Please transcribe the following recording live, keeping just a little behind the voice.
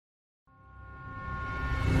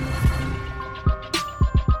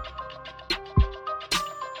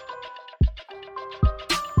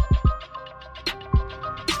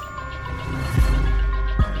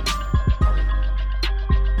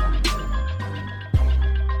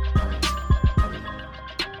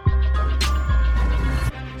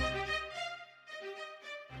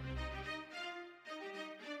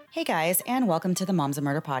guys, and welcome to the Moms of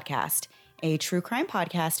Murder podcast, a true crime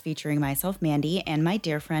podcast featuring myself, Mandy, and my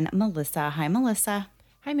dear friend, Melissa. Hi, Melissa.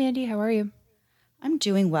 Hi, Mandy. How are you? I'm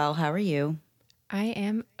doing well. How are you? I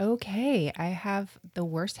am okay. I have the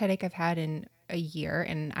worst headache I've had in a year,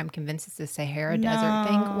 and I'm convinced it's a Sahara Desert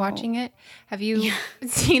thing watching it. Have you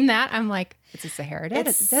seen that? I'm like, it's a Sahara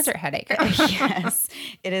Desert headache. Yes.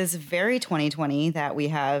 It is very 2020 that we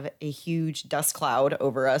have a huge dust cloud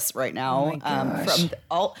over us right now, from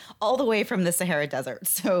all the way from the Sahara Desert.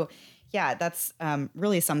 So yeah, that's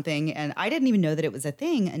really something. And I didn't even know that it was a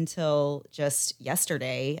thing until just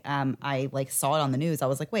yesterday. I saw it on the news. I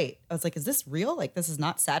was like, wait, is this real? Like, this is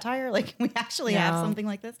not satire? Like, we actually have something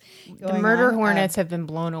like this going The murder on? hornets have been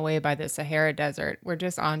blown away by the Sahara Desert. We're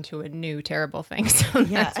just on to a new terrible thing. So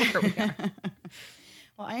that's where we are.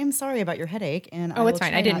 Well, I am sorry about your headache. And it's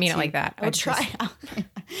fine. I didn't mean it like that.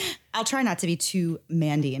 I'll try not to be too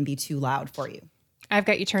Mandy and be too loud for you. I've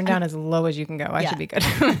got you turned down as low as you can go. I should be good.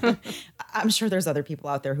 I'm sure there's other people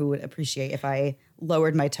out there who would appreciate if I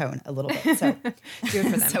lowered my tone a little bit. So do it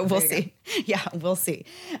for them. So we'll see. Yeah, we'll see.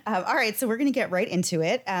 All right. So we're going to get right into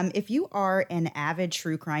it. If you are an avid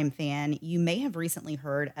true crime fan, you may have recently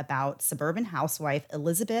heard about suburban housewife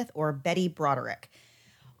Elizabeth or Betty Broderick.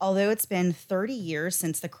 Although it's been 30 years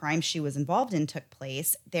since the crime she was involved in took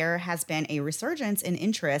place, there has been a resurgence in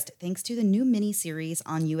interest thanks to the new miniseries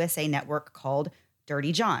on USA Network called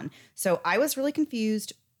Dirty John. So I was really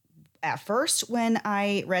confused at first when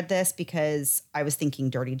I read this because I was thinking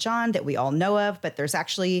Dirty John that we all know of, but there's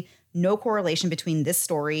actually no correlation between this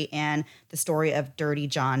story and the story of Dirty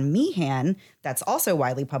John Meehan that's also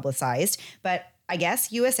widely publicized. But I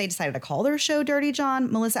guess USA decided to call their show Dirty John.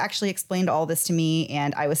 Melissa actually explained all this to me,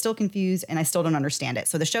 and I was still confused, and I still don't understand it.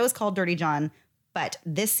 So the show is called Dirty John, but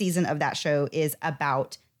this season of that show is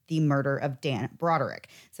about the murder of Dan Broderick.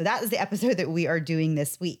 So that is the episode that we are doing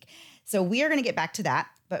this week. So we are going to get back to that.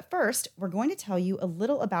 But first, we're going to tell you a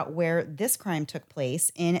little about where this crime took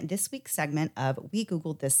place in this week's segment of We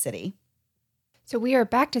Googled This City. So we are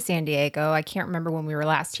back to San Diego. I can't remember when we were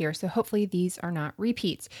last here, so hopefully these are not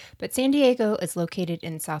repeats. But San Diego is located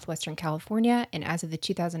in southwestern California, and as of the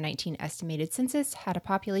 2019 estimated census, had a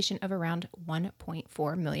population of around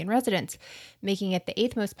 1.4 million residents, making it the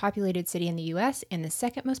 8th most populated city in the U.S. and the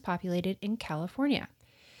 2nd most populated in California.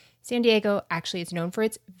 San Diego actually is known for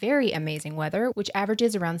its very amazing weather, which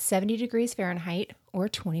averages around 70 degrees Fahrenheit or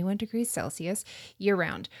 21 degrees Celsius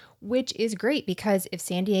year-round, which is great because if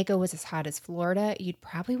San Diego was as hot as Florida, you'd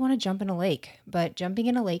probably want to jump in a lake. But jumping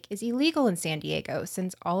in a lake is illegal in San Diego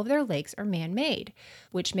since all of their lakes are man-made,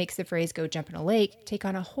 which makes the phrase go jump in a lake take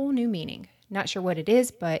on a whole new meaning. Not sure what it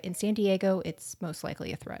is, but in San Diego, it's most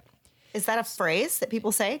likely a threat. Is that a phrase that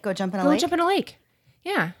people say? Go jump in a lake? Go jump in a lake.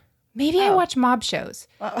 Yeah. Maybe I watch mob shows.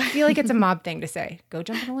 I feel like it's a mob thing to say. Go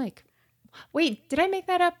jump in a lake. Wait, did I make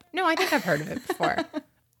that up? No, I think I've heard of it before.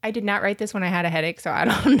 I did not write this when I had a headache, so I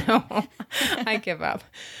don't know. I give up.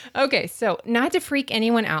 Okay, so not to freak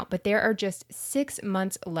anyone out, but there are just 6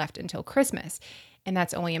 months left until Christmas. And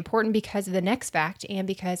that's only important because of the next fact and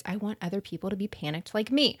because I want other people to be panicked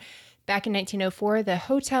like me. Back in 1904, the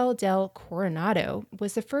Hotel del Coronado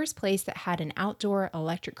was the first place that had an outdoor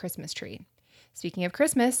electric Christmas tree. Speaking of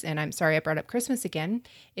Christmas, and I'm sorry I brought up Christmas again,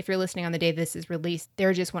 if you're listening on the day this is released, there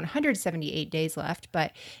are just 178 days left,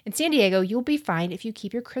 but in San Diego, you'll be fine if you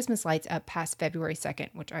keep your Christmas lights up past February 2nd,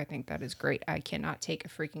 which I think that is great. I cannot take a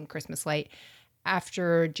freaking Christmas light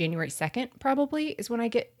after January 2nd, probably, is when I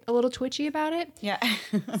get a little twitchy about it. Yeah.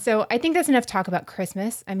 So I think that's enough talk about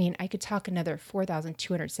Christmas. I mean, I could talk another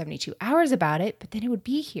 4,272 hours about it, but then it would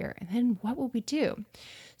be here. And then what will we do?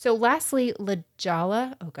 So lastly, La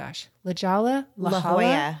Jolla. La Jolla? La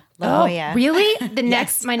Jolla. Oh, really?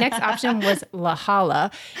 My next option was La Jolla.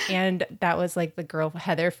 And that was like the girl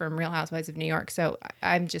Heather from Real Housewives of New York. So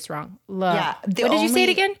I'm just wrong. What did you say it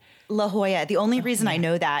again? La Jolla. The only reason I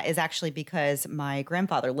know that is actually because my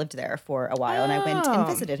grandfather lived there for a while and I went and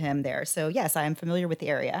visited him there. So yes, I am familiar with the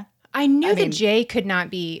area. I knew the J could not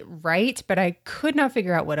be right, but I could not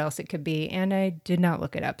figure out what else it could be, and I did not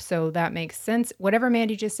look it up. So that makes sense. Whatever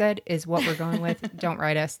Mandy just said is what we're going with. Don't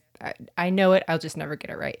write us. I know it. I'll just never get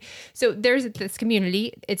it right. So there's this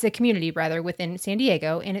community. It's a community, rather, within San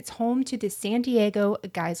Diego, and it's home to the San Diego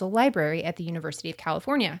Geisel Library at the University of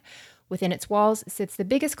California. Within its walls sits the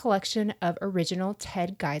biggest collection of original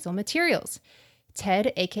Ted Geisel materials.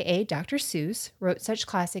 Ted, a.k.a. Dr. Seuss, wrote such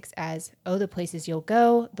classics as Oh, the Places You'll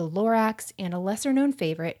Go, The Lorax, and a lesser-known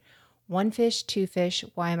favorite, One Fish, Two Fish,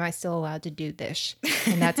 Why Am I Still Allowed to Do This?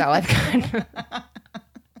 And that's all I've got.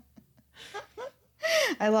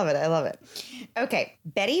 I love it. Okay.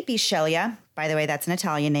 Betty Bisceglia, By the way, that's an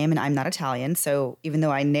Italian name, and I'm not Italian. So even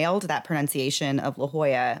though I nailed that pronunciation of La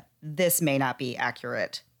Jolla, this may not be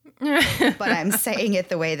accurate. But I'm saying it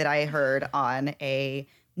the way that I heard on a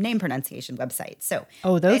name pronunciation website. So,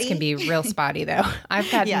 those Betty can be real spotty, though.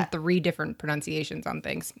 I've gotten 3 different pronunciations on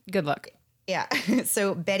things. Good luck. Yeah.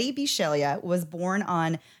 So Betty Bisceglia was born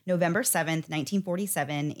on November 7th,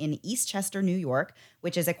 1947 in Eastchester, New York,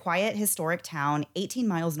 which is a quiet, historic town 18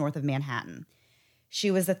 miles north of Manhattan. She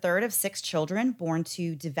was the third of 6 children born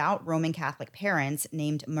to devout Roman Catholic parents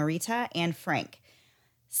named Marita and Frank.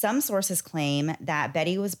 Some sources claim that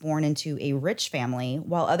Betty was born into a rich family,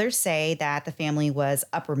 while others say that the family was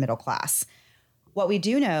upper middle class. What we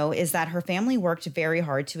do know is that her family worked very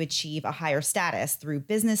hard to achieve a higher status through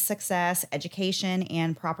business success, education,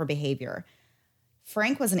 and proper behavior.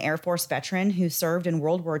 Frank was an Air Force veteran who served in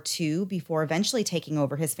World War II before eventually taking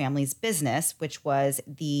over his family's business, which was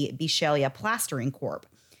the Bisceglia Plastering Corp.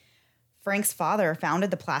 Frank's father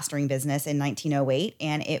founded the plastering business in 1908,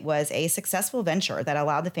 and it was a successful venture that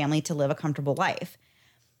allowed the family to live a comfortable life.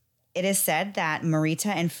 It is said that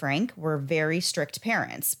Marita and Frank were very strict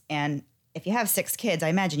parents, and if you have 6 kids, I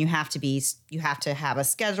imagine you have to have a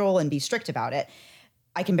schedule and be strict about it.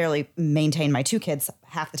 I can barely maintain my 2 kids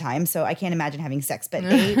half the time, so I can't imagine having 6, but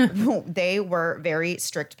they were very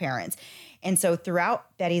strict parents. And so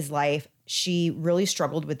throughout Betty's life, she really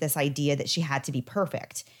struggled with this idea that she had to be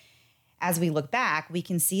perfect. As we look back, we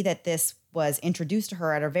can see that this was introduced to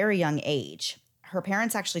her at a very young age. Her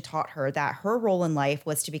parents actually taught her that her role in life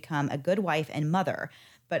was to become a good wife and mother.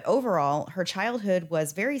 But overall, her childhood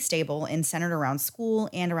was very stable and centered around school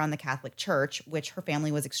and around the Catholic Church, which her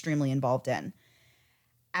family was extremely involved in.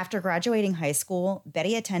 After graduating high school,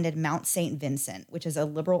 Betty attended Mount St. Vincent, which is a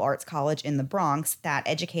liberal arts college in the Bronx that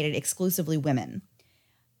educated exclusively women.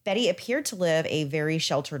 Betty appeared to live a very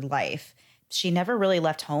sheltered life. She never really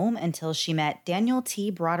left home until she met Daniel T.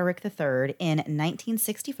 Broderick III in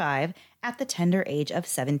 1965 at the tender age of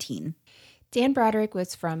 17. Dan Broderick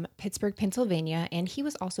was from Pittsburgh, Pennsylvania, and he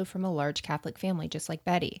was also from a large Catholic family, just like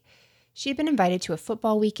Betty. She had been invited to a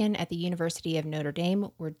football weekend at the University of Notre Dame,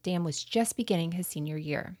 where Dan was just beginning his senior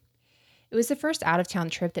year. It was the first out-of-town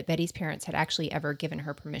trip that Betty's parents had actually ever given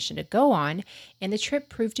her permission to go on, and the trip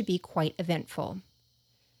proved to be quite eventful.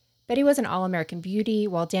 Betty was an all-American beauty,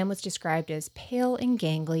 while Dan was described as pale and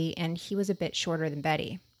gangly, and he was a bit shorter than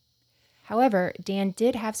Betty. However, Dan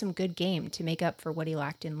did have some good game to make up for what he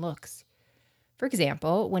lacked in looks. For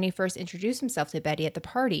example, when he first introduced himself to Betty at the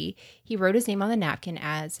party, he wrote his name on the napkin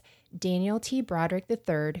as Daniel T. Broderick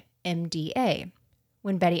III, MDA.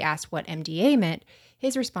 When Betty asked what MDA meant,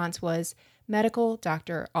 his response was Medical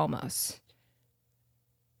Doctor Almost.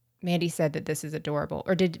 Mandy said that this is adorable.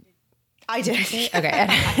 Or did I did?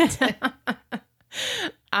 Okay.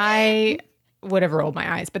 I would have rolled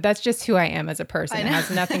my eyes, but that's just who I am as a person. It has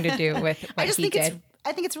nothing to do with what he did.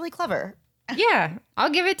 I think it's really clever. Yeah, I'll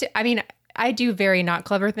give it to. I mean, I do very not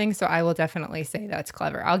clever things, so I will definitely say that's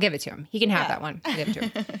clever. I'll give it to him. He can have that one. I'll give it to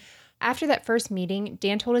him. After that first meeting,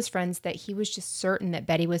 Dan told his friends that he was just certain that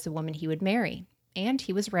Betty was the woman he would marry. And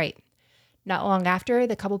he was right. Not long after,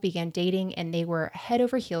 the couple began dating, and they were head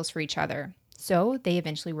over heels for each other. So they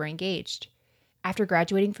eventually were engaged. After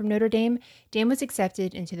graduating from Notre Dame, Dan was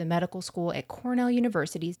accepted into the medical school at Cornell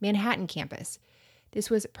University's Manhattan campus. This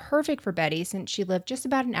was perfect for Betty since she lived just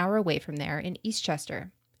about an hour away from there in Eastchester.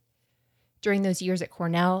 During those years at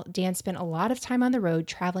Cornell, Dan spent a lot of time on the road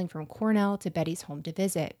traveling from Cornell to Betty's home to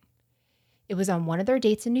visit. It was on one of their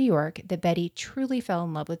dates in New York that Betty truly fell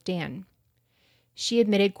in love with Dan. She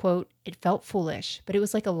admitted, quote, "It felt foolish, but it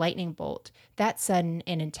was like a lightning bolt, that sudden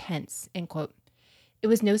and intense," end quote. It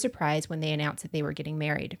was no surprise when they announced that they were getting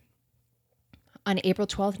married. On April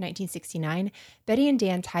 12, 1969, Betty and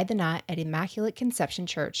Dan tied the knot at Immaculate Conception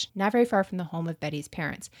Church, not very far from the home of Betty's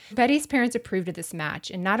parents. Betty's parents approved of this match,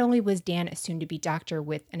 and not only was Dan a soon-to-be doctor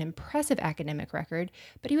with an impressive academic record,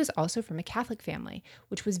 but he was also from a Catholic family,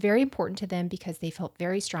 which was very important to them because they felt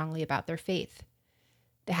very strongly about their faith.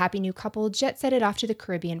 The happy new couple jet-setted off to the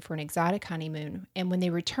Caribbean for an exotic honeymoon, and when they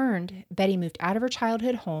returned, Betty moved out of her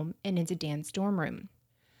childhood home and into Dan's dorm room.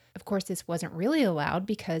 Of course, this wasn't really allowed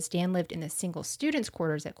because Dan lived in the single students'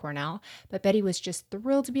 quarters at Cornell, but Betty was just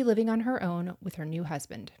thrilled to be living on her own with her new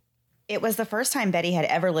husband. It was the first time Betty had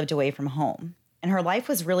ever lived away from home, and her life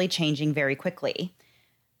was really changing very quickly.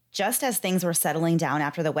 Just as things were settling down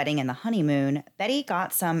after the wedding and the honeymoon, Betty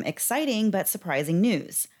got some exciting but surprising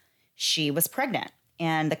news. She was pregnant,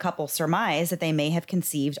 and the couple surmised that they may have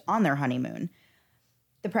conceived on their honeymoon.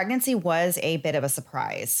 The pregnancy was a bit of a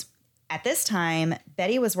surprise. At this time,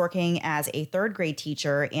 Betty was working as a third-grade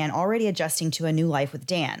teacher and already adjusting to a new life with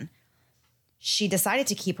Dan. She decided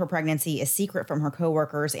to keep her pregnancy a secret from her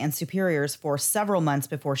coworkers and superiors for several months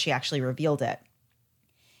before she actually revealed it.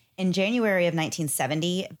 In January of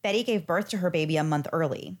 1970, Betty gave birth to her baby a month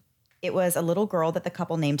early. It was a little girl that the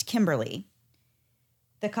couple named Kimberly.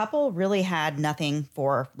 The couple really had nothing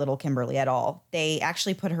for little Kimberly at all. They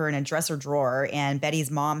actually put her in a dresser drawer, and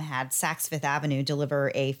Betty's mom had Saks Fifth Avenue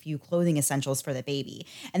deliver a few clothing essentials for the baby.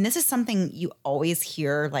 And this is something you always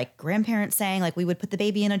hear like grandparents saying, like we would put the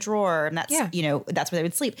baby in a drawer and that's, that's where they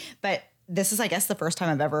would sleep. But this is, I guess, the first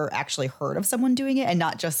time I've ever actually heard of someone doing it and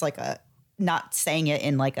not just like not saying it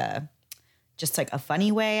in like just like a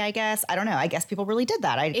funny way, I guess. I don't know. I guess people really did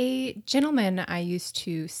that. A gentleman I used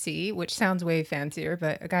to see, which sounds way fancier,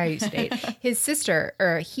 but a guy I used to date, his sister,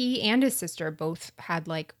 or he and his sister both had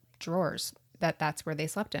like drawers that's where they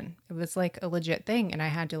slept in. It was like a legit thing. And I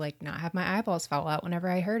had to like not have my eyeballs fall out whenever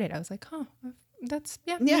I heard it. I was like, oh, that's,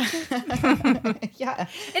 yeah. Yeah. Yeah.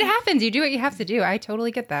 It happens. You do what you have to do. I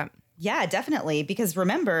totally get that. Yeah, definitely. Because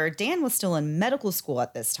remember, Dan was still in medical school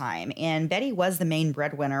at this time, and Betty was the main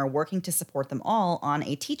breadwinner working to support them all on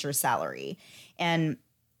a teacher's salary. And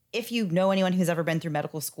if you know anyone who's ever been through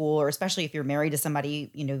medical school, or especially if you're married to somebody,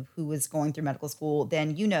 who was going through medical school,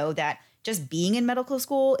 then you know that just being in medical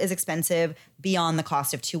school is expensive beyond the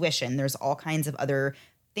cost of tuition. There's all kinds of other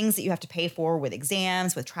things that you have to pay for with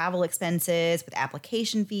exams, with travel expenses, with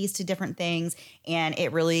application fees to different things. And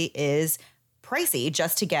it really is pricey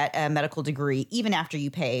just to get a medical degree, even after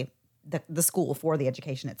you pay the school for the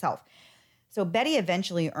education itself. So Betty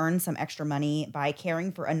eventually earned some extra money by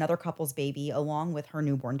caring for another couple's baby along with her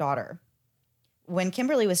newborn daughter. When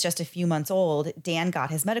Kimberly was just a few months old, Dan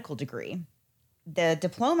got his medical degree. The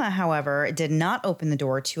diploma, however, did not open the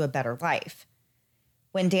door to a better life.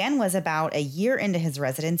 When Dan was about a year into his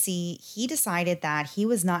residency, he decided that he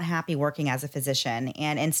was not happy working as a physician,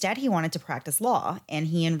 and instead he wanted to practice law, and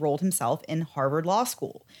he enrolled himself in Harvard Law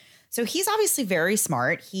School. So he's obviously very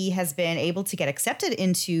smart. He has been able to get accepted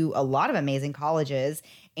into a lot of amazing colleges,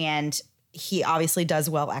 and he obviously does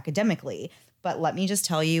well academically. But let me just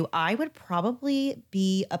tell you, I would probably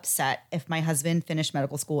be upset if my husband finished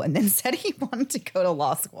medical school and then said he wanted to go to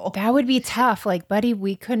law school. That would be tough. Like, buddy,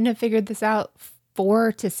 we couldn't have figured this out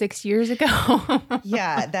 4 to 6 years ago.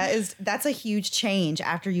 Yeah, that's a huge change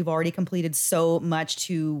after you've already completed so much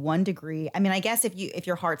to one degree. I mean, I guess if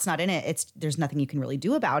your heart's not in it, there's nothing you can really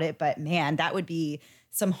do about it. But man, that would be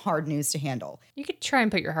some hard news to handle. You could try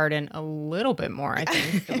and put your heart in a little bit more, I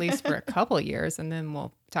think, at least for a couple of years, and then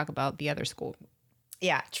we'll talk about the other school.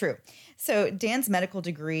 Yeah, true. So Dan's medical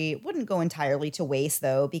degree wouldn't go entirely to waste,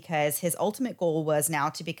 though, because his ultimate goal was now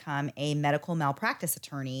to become a medical malpractice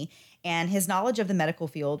attorney, and his knowledge of the medical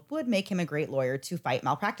field would make him a great lawyer to fight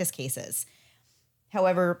malpractice cases.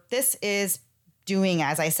 However, this is doing,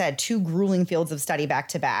 as I said, 2 grueling fields of study back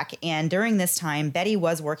to back. And during this time, Betty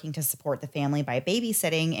was working to support the family by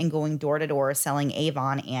babysitting and going door to door selling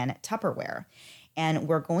Avon and Tupperware. And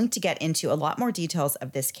we're going to get into a lot more details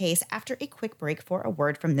of this case after a quick break for a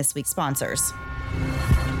word from this week's sponsors.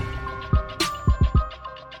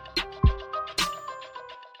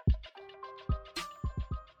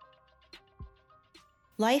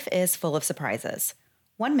 Life is full of surprises.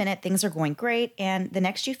 One minute things are going great, and the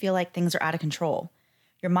next you feel like things are out of control.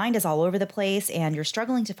 Your mind is all over the place, and you're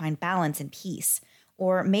struggling to find balance and peace.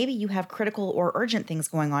 Or maybe you have critical or urgent things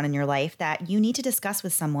going on in your life that you need to discuss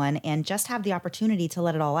with someone and just have the opportunity to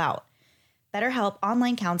let it all out. BetterHelp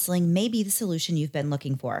Online Counseling may be the solution you've been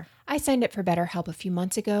looking for. I signed up for BetterHelp a few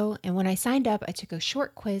months ago, and when I signed up, I took a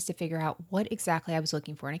short quiz to figure out what exactly I was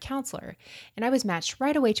looking for in a counselor. And I was matched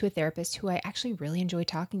right away to a therapist who I actually really enjoy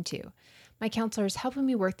talking to. My counselor is helping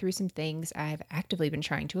me work through some things I've actively been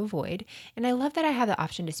trying to avoid, and I love that I have the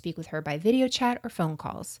option to speak with her by video chat or phone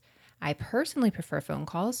calls. I personally prefer phone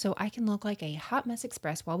calls so I can look like a hot mess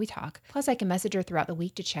express while we talk. Plus, I can message her throughout the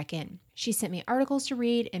week to check in. She sent me articles to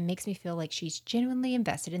read and makes me feel like she's genuinely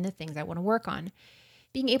invested in the things I want to work on.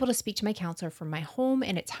 Being able to speak to my counselor from my home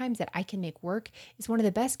and at times that I can make work is one of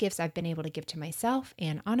the best gifts I've been able to give to myself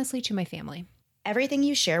and honestly to my family. Everything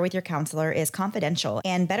you share with your counselor is confidential,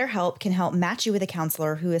 and BetterHelp can help match you with a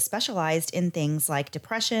counselor who is specialized in things like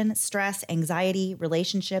depression, stress, anxiety,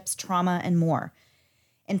 relationships, trauma, and more.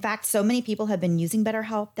 In fact, so many people have been using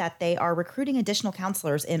BetterHelp that they are recruiting additional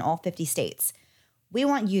counselors in all 50 states. We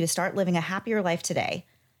want you to start living a happier life today.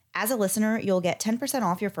 As a listener, you'll get 10%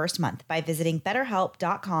 off your first month by visiting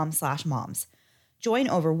betterhelp.com/moms. Join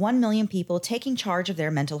over 1 million people taking charge of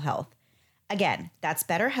their mental health. Again, that's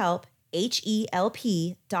BetterHelp,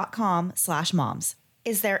 HELP.com/moms.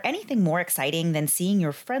 Is there anything more exciting than seeing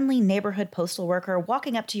your friendly neighborhood postal worker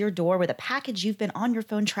walking up to your door with a package you've been on your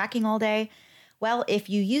phone tracking all day? Well, if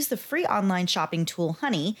you use the free online shopping tool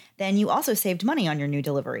Honey, then you also saved money on your new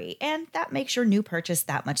delivery, and that makes your new purchase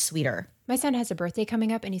that much sweeter. My son has a birthday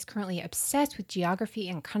coming up and he's currently obsessed with geography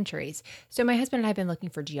and countries. So my husband and I have been looking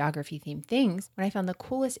for geography-themed things when I found the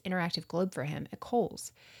coolest interactive globe for him at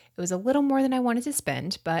Kohl's. It was a little more than I wanted to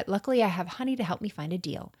spend, but luckily I have Honey to help me find a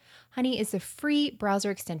deal. Honey is the free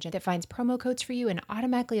browser extension that finds promo codes for you and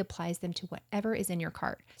automatically applies them to whatever is in your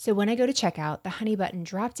cart. So when I go to checkout, the Honey button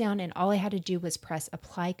dropped down and all I had to do was press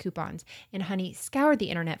apply coupons. And Honey scoured the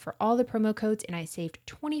internet for all the promo codes and I saved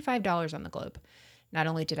 $25 on the globe. Not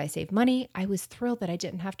only did I save money, I was thrilled that I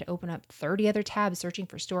didn't have to open up 30 other tabs searching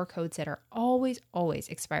for store codes that are always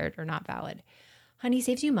expired or not valid. Honey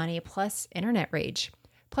saves you money plus internet rage.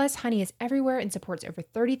 Plus, Honey is everywhere and supports over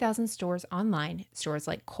 30,000 stores online, stores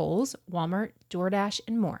like Kohl's, Walmart, DoorDash,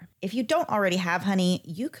 and more. If you don't already have Honey,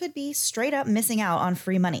 you could be straight up missing out on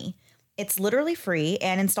free money. It's literally free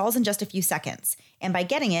and installs in just a few seconds. And by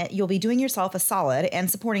getting it, you'll be doing yourself a solid and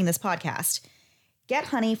supporting this podcast. Get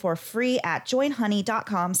Honey for free at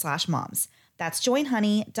joinhoney.com/moms. That's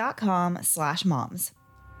joinhoney.com/moms.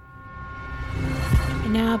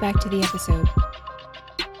 And now back to the episode.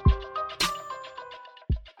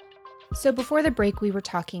 So before the break, we were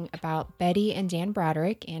talking about Betty and Dan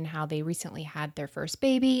Broderick and how they recently had their first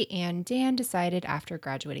baby. And Dan decided after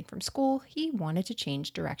graduating from school, he wanted to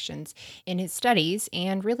change directions in his studies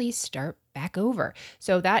and really start back over.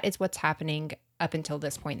 So that is what's happening up until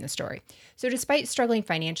this point in the story. So despite struggling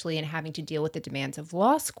financially and having to deal with the demands of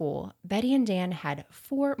law school, Betty and Dan had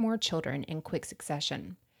 4 more children in quick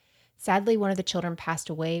succession. Sadly, one of the children passed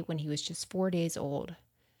away when he was just 4 days old.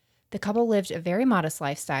 The couple lived a very modest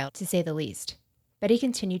lifestyle, to say the least. Betty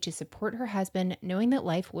continued to support her husband, knowing that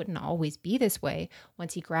life wouldn't always be this way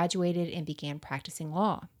once he graduated and began practicing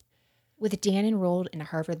law. With Dan enrolled in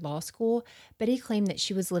Harvard Law School, Betty claimed that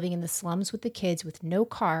she was living in the slums with the kids with no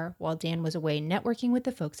car while Dan was away networking with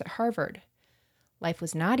the folks at Harvard. Life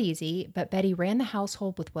was not easy, but Betty ran the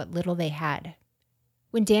household with what little they had.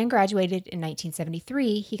 When Dan graduated in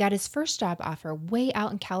 1973, he got his first job offer way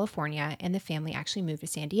out in California, and the family actually moved to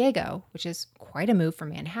San Diego, which is quite a move from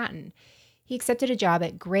Manhattan. He accepted a job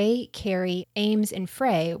at Gray, Carey, Ames, and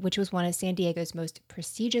Frey, which was one of San Diego's most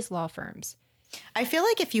prestigious law firms. I feel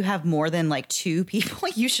like if you have more than like 2 people,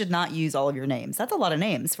 you should not use all of your names. That's a lot of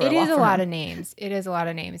names for a law firm. It is a lot of names. It is a lot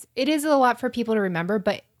of names. It is a lot for people to remember,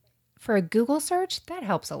 but for a Google search, that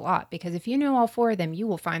helps a lot because if you know all 4 of them, you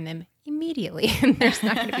will find them immediately and there's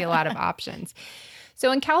not going to be a lot of options.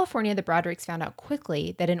 So in California, the Brodericks found out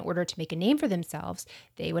quickly that in order to make a name for themselves,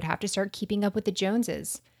 they would have to start keeping up with the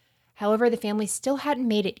Joneses. However, the family still hadn't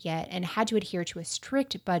made it yet and had to adhere to a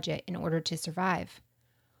strict budget in order to survive.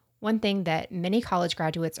 One thing that many college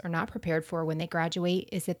graduates are not prepared for when they graduate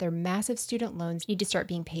is that their massive student loans need to start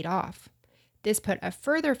being paid off. This put a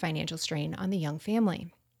further financial strain on the young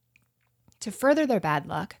family. To further their bad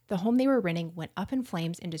luck, the home they were renting went up in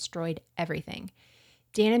flames and destroyed everything.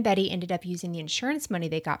 Dan and Betty ended up using the insurance money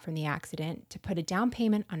they got from the accident to put a down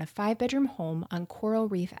payment on a 5-bedroom home on Coral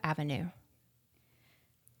Reef Avenue.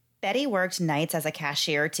 Betty worked nights as a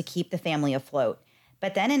cashier to keep the family afloat.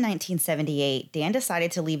 But then in 1978, Dan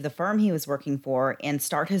decided to leave the firm he was working for and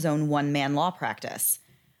start his own one-man law practice.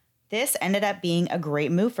 This ended up being a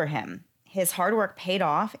great move for him. His hard work paid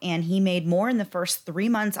off, and he made more in the first 3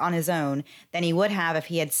 months on his own than he would have if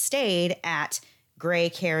he had stayed at Gray,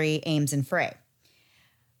 Carey, Ames, and Frey.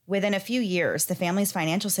 Within a few years, the family's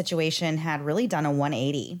financial situation had really done a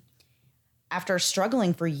 180. After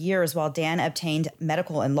struggling for years while Dan obtained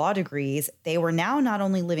medical and law degrees, they were now not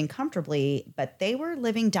only living comfortably, but they were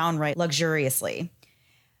living downright luxuriously.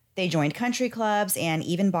 They joined country clubs and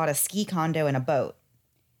even bought a ski condo and a boat.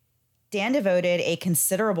 Dan devoted a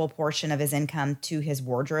considerable portion of his income to his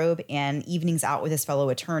wardrobe and evenings out with his fellow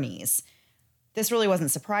attorneys. This really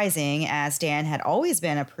wasn't surprising, as Dan had always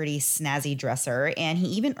been a pretty snazzy dresser, and he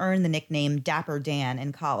even earned the nickname Dapper Dan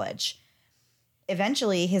in college.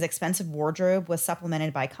 Eventually, his expensive wardrobe was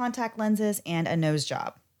supplemented by contact lenses and a nose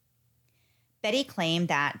job. Betty claimed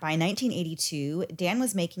that by 1982, Dan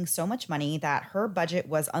was making so much money that her budget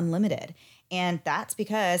was unlimited, and that's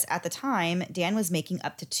because at the time, Dan was making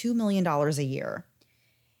up to $2 million a year.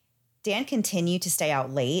 Dan continued to stay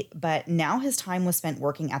out late, but now his time was spent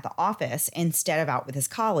working at the office instead of out with his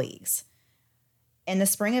colleagues. In the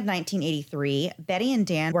spring of 1983, Betty and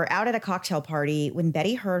Dan were out at a cocktail party when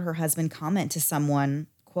Betty heard her husband comment to someone,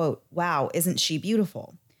 quote, "Wow, isn't she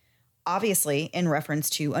beautiful?" Obviously in reference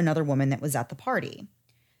to another woman that was at the party.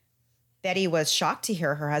 Betty was shocked to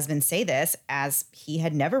hear her husband say this, as he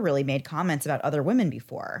had never really made comments about other women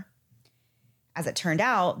before. As it turned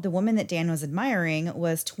out, the woman that Dan was admiring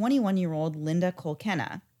was 21-year-old Linda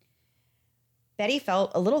Kolkena. Betty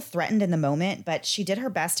felt a little threatened in the moment, but she did her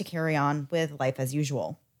best to carry on with life as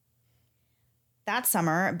usual. That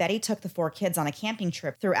summer, Betty took the 4 kids on a camping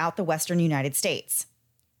trip throughout the western United States.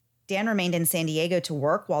 Dan remained in San Diego to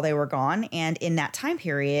work while they were gone, and in that time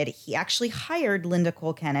period, he actually hired Linda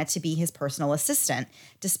Kolkena to be his personal assistant,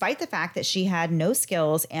 despite the fact that she had no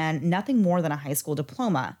skills and nothing more than a high school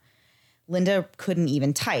diploma. Linda couldn't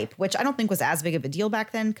even type, which I don't think was as big of a deal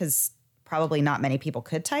back then because probably not many people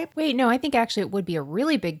could type. Wait, no, I think actually it would be a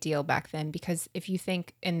really big deal back then because if you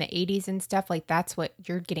think in the 80s and stuff, like that's what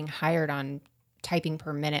you're getting hired on, typing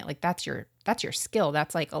per minute. Like that's your skill.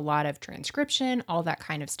 That's like a lot of transcription, all that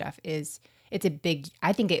kind of stuff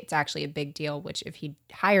I think it's actually a big deal, which if he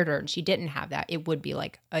hired her and she didn't have that, it would be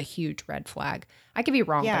like a huge red flag. I could be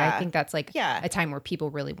wrong, but I think that's like a time where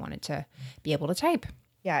people really wanted to be able to type.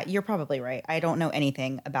 Yeah, you're probably right. I don't know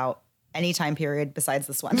anything about any time period besides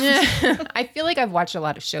this one. I feel like I've watched a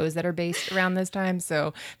lot of shows that are based around this time,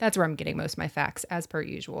 so that's where I'm getting most of my facts, as per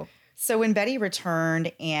usual. So when Betty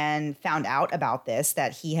returned and found out about this,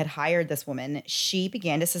 that he had hired this woman, she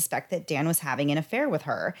began to suspect that Dan was having an affair with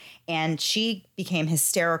her. And she became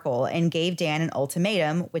hysterical and gave Dan an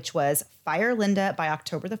ultimatum, which was fire Linda by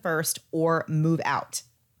October the 1st or move out.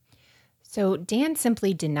 So Dan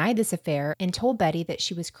simply denied this affair and told Betty that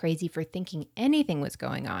she was crazy for thinking anything was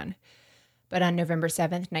going on. But on November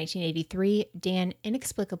 7th, 1983, Dan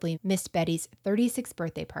inexplicably missed Betty's 36th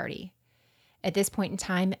birthday party. At this point in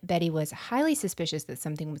time, Betty was highly suspicious that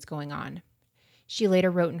something was going on. She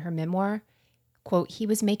later wrote in her memoir, quote, "He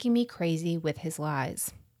was making me crazy with his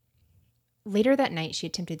lies." Later that night, she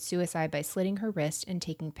attempted suicide by slitting her wrist and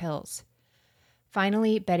taking pills.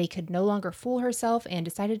 Finally, Betty could no longer fool herself and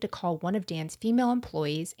decided to call one of Dan's female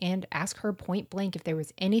employees and ask her point blank if there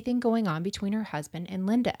was anything going on between her husband and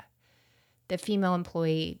Linda. The female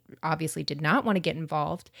employee obviously did not want to get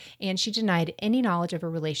involved, and she denied any knowledge of a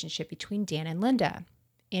relationship between Dan and Linda.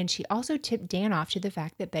 And she also tipped Dan off to the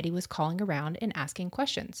fact that Betty was calling around and asking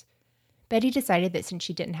questions. Betty decided that since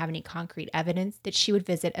she didn't have any concrete evidence, that she would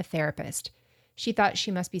visit a therapist. She thought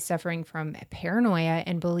she must be suffering from paranoia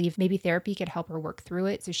and believed maybe therapy could help her work through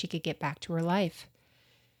it so she could get back to her life.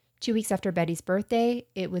 2 weeks after Betty's birthday,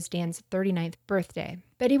 it was Dan's 39th birthday.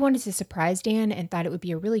 Betty wanted to surprise Dan and thought it would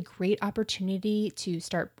be a really great opportunity to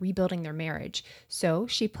start rebuilding their marriage, so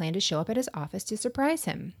she planned to show up at his office to surprise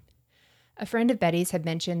him. A friend of Betty's had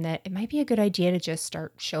mentioned that it might be a good idea to just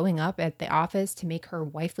start showing up at the office to make her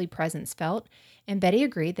wifely presence felt, and Betty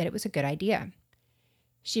agreed that it was a good idea.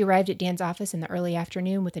 She arrived at Dan's office in the early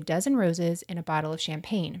afternoon with a dozen roses and a bottle of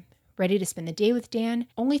champagne, ready to spend the day with Dan,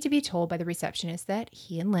 only to be told by the receptionist that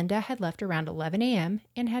he and Linda had left around 11 a.m.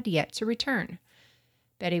 and had yet to return.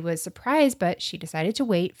 Betty was surprised, but she decided to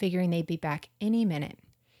wait, figuring they'd be back any minute.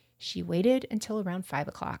 She waited until around 5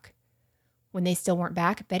 o'clock. When they still weren't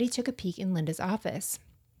back, Betty took a peek in Linda's office.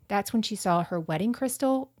 That's when she saw her wedding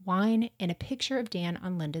crystal, wine, and a picture of Dan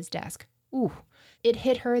on Linda's desk. Ooh, it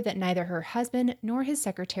hit her that neither her husband nor his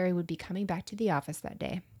secretary would be coming back to the office that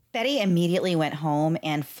day. Betty immediately went home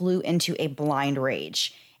and flew into a blind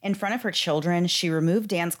rage. In front of her children, she removed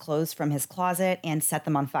Dan's clothes from his closet and set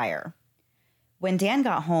them on fire. When Dan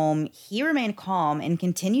got home, he remained calm and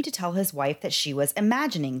continued to tell his wife that she was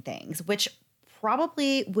imagining things, which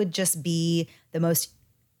probably would just be the most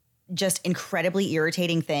just incredibly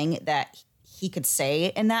irritating thing that he could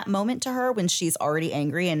say in that moment to her when she's already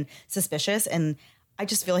angry and suspicious. And I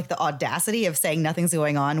just feel like the audacity of saying nothing's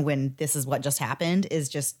going on when this is what just happened is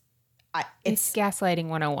just, it's gaslighting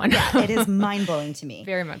 101. Yeah, it is mind-blowing to me.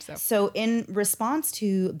 Very much so. So in response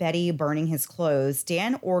to Betty burning his clothes,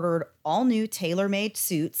 Dan ordered all new tailor-made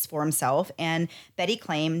suits for himself, and Betty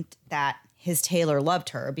claimed that his tailor loved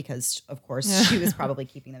her because, of course, she was probably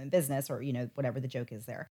keeping them in business or, whatever the joke is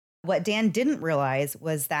there. What Dan didn't realize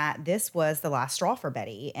was that this was the last straw for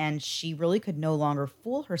Betty, and she really could no longer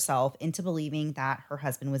fool herself into believing that her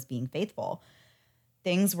husband was being faithful.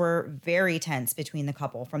 Things were very tense between the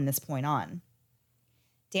couple from this point on.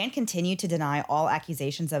 Dan continued to deny all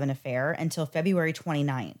accusations of an affair until February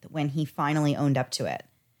 29th, when he finally owned up to it.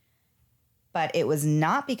 But it was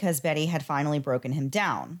not because Betty had finally broken him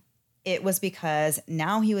down. It was because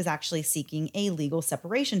now he was actually seeking a legal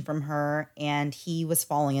separation from her, and he was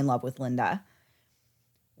falling in love with Linda.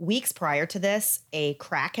 Weeks prior to this, a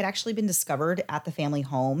crack had actually been discovered at the family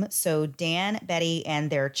home, so Dan, Betty, and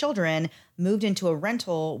their children moved into a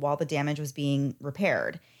rental while the damage was being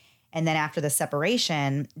repaired. And then after the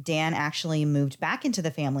separation, Dan actually moved back into the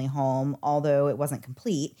family home, although it wasn't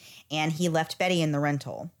complete, and he left Betty in the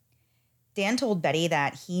rental. Dan told Betty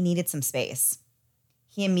that he needed some space.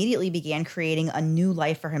 He immediately began creating a new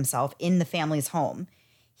life for himself in the family's home.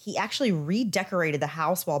 He actually redecorated the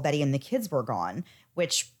house while Betty and the kids were gone,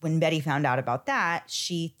 which when Betty found out about that,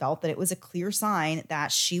 she felt that it was a clear sign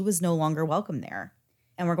that she was no longer welcome there.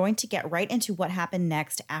 And we're going to get right into what happened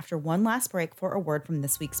next after one last break for a word from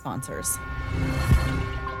this week's sponsors.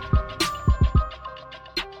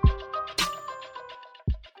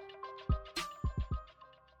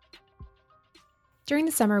 During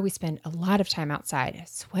the summer, we spend a lot of time outside,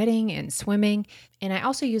 sweating and swimming, and I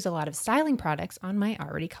also use a lot of styling products on my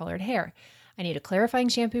already colored hair. I need a clarifying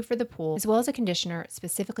shampoo for the pool, as well as a conditioner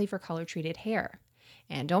specifically for color-treated hair.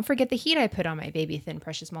 And don't forget the heat I put on my Baby Thin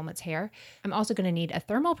Precious Moments hair. I'm also going to need a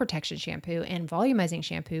thermal protection shampoo and volumizing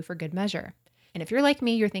shampoo for good measure. And if you're like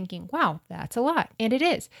me, you're thinking, wow, that's a lot. And it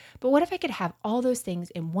is. But what if I could have all those things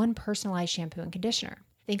in one personalized shampoo and conditioner?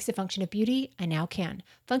 Thanks to Function of Beauty, I now can.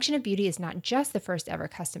 Function of Beauty is not just the first ever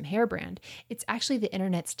custom hair brand. It's actually the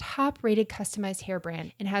internet's top-rated customized hair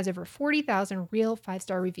brand and has over 40,000 real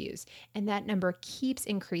 5-star reviews. And that number keeps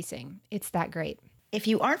increasing. It's that great. If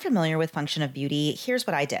you aren't familiar with Function of Beauty, here's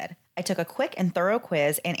what I did. I took a quick and thorough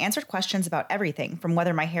quiz and answered questions about everything from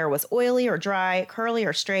whether my hair was oily or dry, curly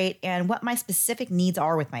or straight, and what my specific needs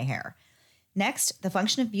are with my hair. Next, the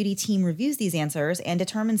Function of Beauty team reviews these answers and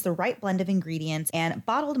determines the right blend of ingredients and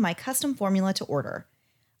bottled my custom formula to order.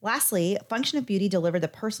 Lastly, Function of Beauty delivered the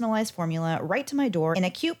personalized formula right to my door in a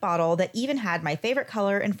cute bottle that even had my favorite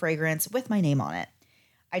color and fragrance with my name on it.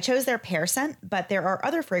 I chose their pear scent, but there are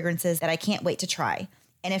other fragrances that I can't wait to try.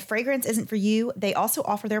 And if fragrance isn't for you, they also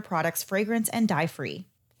offer their products fragrance and dye-free.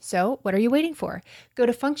 So what are you waiting for? Go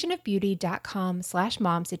to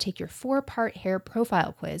functionofbeauty.com/moms to take your 4-part hair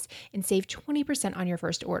profile quiz and save 20% on your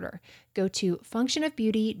first order. Go to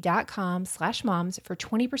functionofbeauty.com/moms for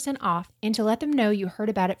 20% off and to let them know you heard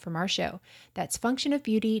about it from our show. That's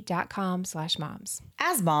functionofbeauty.com/moms.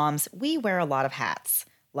 As moms, we wear a lot of hats,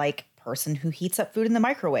 like person who heats up food in the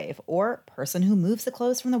microwave or person who moves the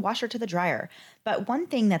clothes from the washer to the dryer. But one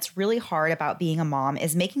thing that's really hard about being a mom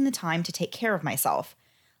is making the time to take care of myself.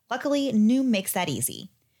 Luckily, Noom makes that easy.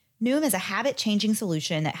 Noom is a habit-changing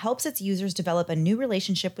solution that helps its users develop a new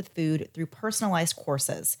relationship with food through personalized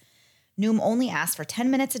courses. Noom only asks for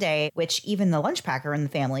 10 minutes a day, which even the lunch packer in the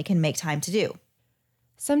family can make time to do.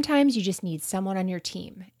 Sometimes you just need someone on your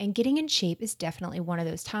team, and getting in shape is definitely one of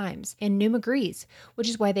those times. And Noom agrees, which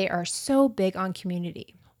is why they are so big on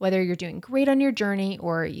community. Whether you're doing great on your journey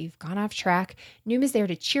or you've gone off track, Noom is there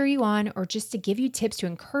to cheer you on or just to give you tips to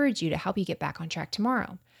encourage you to help you get back on track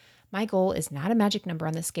tomorrow. My goal is not a magic number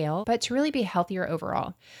on the scale, but to really be healthier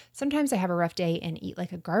overall. Sometimes I have a rough day and eat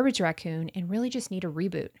like a garbage raccoon and really just need a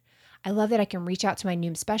reboot. I love that I can reach out to my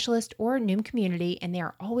Noom specialist or Noom community, and they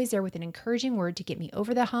are always there with an encouraging word to get me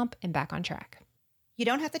over the hump and back on track. You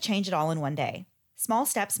don't have to change it all in one day. Small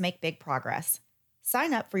steps make big progress.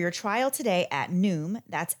 Sign up for your trial today at Noom,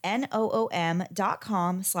 that's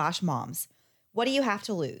Noom.com/moms. What do you have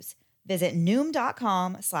to lose? Visit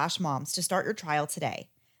Noom.com/moms to start your trial today.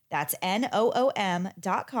 That's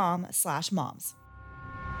Noom.com/moms.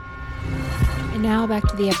 And now back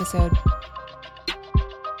to the episode.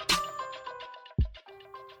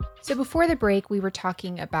 So before the break, we were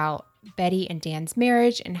talking about Betty and Dan's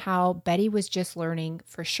marriage and how Betty was just learning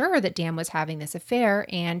for sure that Dan was having this affair,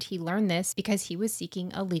 and he learned this because he was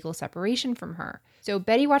seeking a legal separation from her. So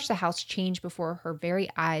Betty watched the house change before her very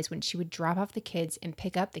eyes when she would drop off the kids and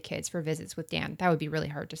pick up the kids for visits with Dan. That would be really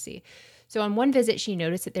hard to see. So on one visit, she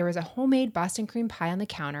noticed that there was a homemade Boston cream pie on the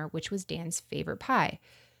counter, which was Dan's favorite pie.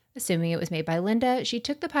 Assuming it was made by Linda, she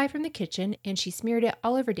took the pie from the kitchen and she smeared it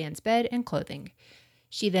all over Dan's bed and clothing.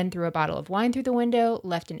 She then threw a bottle of wine through the window,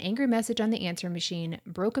 left an angry message on the answering machine,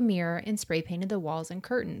 broke a mirror, and spray painted the walls and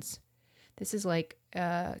curtains. This is like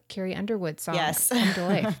a Carrie Underwood song. Yes. Come to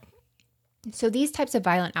life. So these types of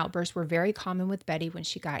violent outbursts were very common with Betty when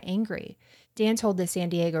she got angry. Dan told the San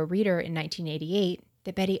Diego Reader in 1988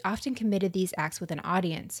 that Betty often committed these acts with an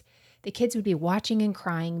audience. The kids would be watching and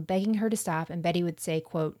crying, begging her to stop, and Betty would say,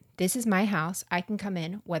 quote, "This is my house. I can come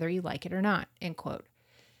in whether you like it or not," end quote.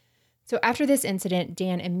 So after this incident,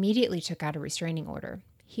 Dan immediately took out a restraining order.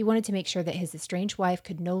 He wanted to make sure that his estranged wife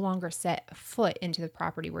could no longer set a foot into the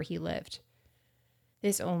property where he lived.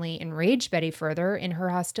 This only enraged Betty further, and her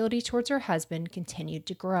hostility towards her husband continued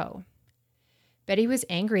to grow. Betty was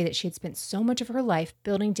angry that she had spent so much of her life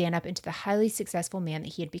building Dan up into the highly successful man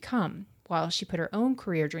that he had become, while she put her own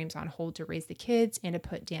career dreams on hold to raise the kids and to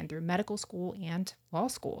put Dan through medical school and law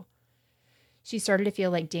school. She started to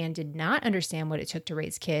feel like Dan did not understand what it took to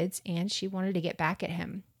raise kids, and she wanted to get back at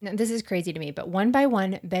him. Now, this is crazy to me, but one by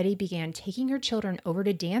one, Betty began taking her children over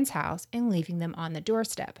to Dan's house and leaving them on the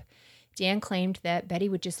doorstep. Dan claimed that Betty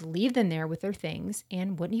would just leave them there with their things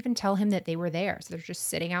and wouldn't even tell him that they were there, so they're just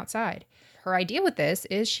sitting outside. Her idea with this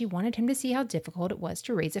is she wanted him to see how difficult it was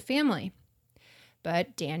to raise a family.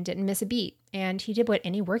 But Dan didn't miss a beat, and he did what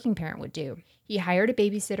any working parent would do. He hired a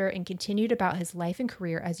babysitter and continued about his life and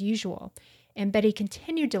career as usual. And Betty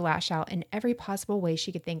continued to lash out in every possible way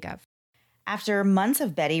she could think of. After months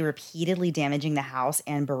of Betty repeatedly damaging the house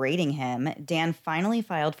and berating him, Dan finally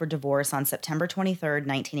filed for divorce on September 23rd,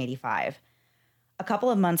 1985. A couple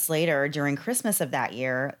of months later, during Christmas of that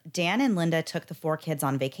year, Dan and Linda took the 4 kids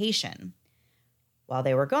on vacation. While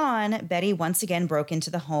they were gone, Betty once again broke into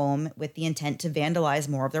the home with the intent to vandalize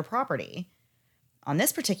more of their property. On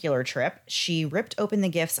this particular trip, she ripped open the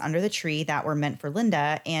gifts under the tree that were meant for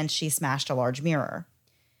Linda, and she smashed a large mirror.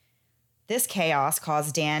 This chaos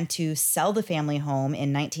caused Dan to sell the family home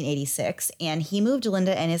in 1986, and he moved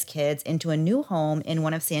Linda and his kids into a new home in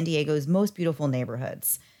one of San Diego's most beautiful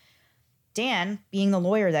neighborhoods. Dan, being the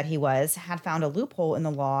lawyer that he was, had found a loophole in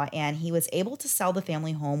the law, and he was able to sell the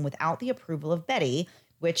family home without the approval of Betty,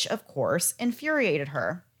 which, of course, infuriated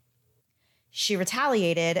her. She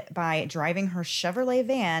retaliated by driving her Chevrolet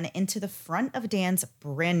van into the front of Dan's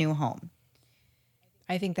brand new home.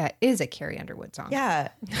 I think that is a Carrie Underwood song. Yeah.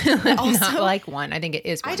 Also, not like one. I think it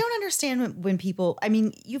is one. I don't understand when people, I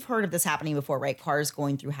mean, you've heard of this happening before, right? Cars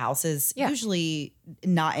going through houses, usually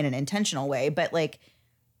not in an intentional way, but like,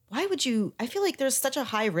 why would you, I feel like there's such a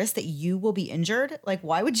high risk that you will be injured. Like,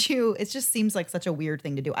 why would you, it just seems like such a weird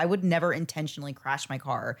thing to do. I would never intentionally crash my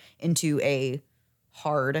car into a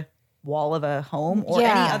hard wall of a home or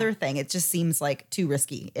any other thing. It just seems like too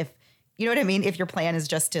risky. If you know what I mean? If your plan is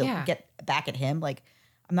just to get back at him, like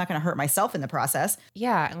I'm not going to hurt myself in the process.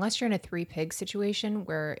 Yeah. Unless you're in a 3-pig situation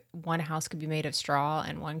where one house could be made of straw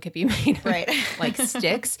and one could be made of like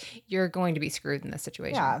sticks, you're going to be screwed in this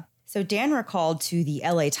situation. Yeah. So Dan recalled to the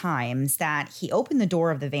LA Times that he opened the door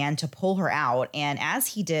of the van to pull her out. And as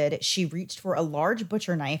he did, she reached for a large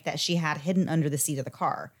butcher knife that she had hidden under the seat of the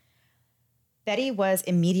car. Betty was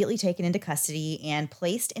immediately taken into custody and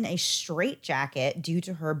placed in a straitjacket due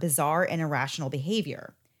to her bizarre and irrational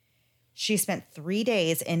behavior. She spent 3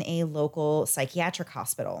 days in a local psychiatric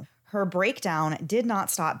hospital. Her breakdown did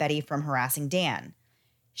not stop Betty from harassing Dan.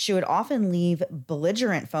 She would often leave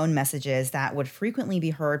belligerent phone messages that would frequently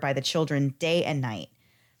be heard by the children day and night.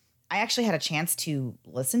 I actually had a chance to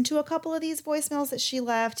listen to a couple of these voicemails that she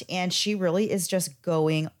left, and she really is just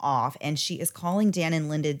going off. And she is calling Dan and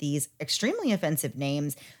Linda these extremely offensive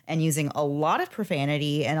names and using a lot of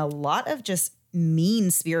profanity and a lot of just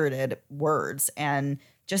mean-spirited words and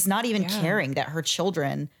just not even caring that her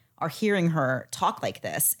children are hearing her talk like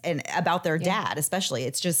this and about their dad, especially.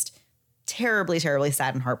 It's just terribly, terribly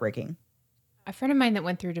sad and heartbreaking. A friend of mine that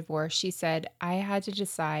went through divorce, she said, I had to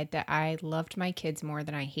decide that I loved my kids more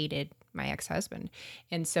than I hated my ex-husband.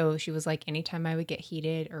 And so she was like, anytime I would get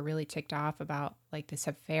heated or really ticked off about like this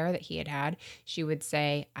affair that he had, she would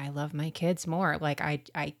say, I love my kids more. Like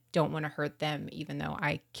I don't want to hurt them, even though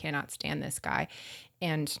I cannot stand this guy.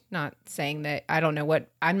 And not saying that I don't know what,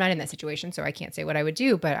 I'm not in that situation, so I can't say what I would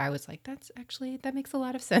do, but I was like, that makes a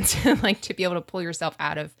lot of sense. Like to be able to pull yourself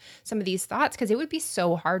out of some of these thoughts, because it would be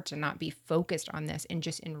so hard to not be focused on this and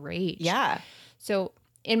just enraged. Yeah. So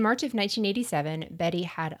in March of 1987, Betty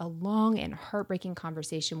had a long and heartbreaking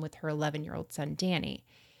conversation with her 11-year-old son, Danny.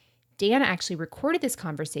 Dan actually recorded this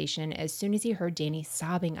conversation as soon as he heard Danny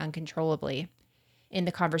sobbing uncontrollably. In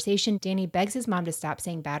the conversation, Danny begs his mom to stop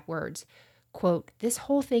saying bad words. Quote, this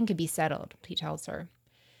whole thing could be settled, he tells her.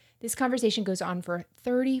 This conversation goes on for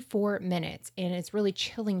 34 minutes, and it's really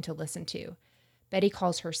chilling to listen to. Betty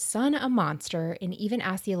calls her son a monster and even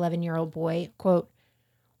asks the 11-year-old boy, quote,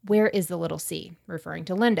 where is the little C, referring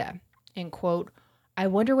to Linda, and quote, I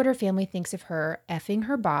wonder what her family thinks of her effing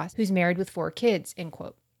her boss who's married with 4 kids, end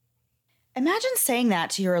quote. Imagine saying that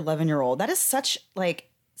to your 11-year-old. That is such, like,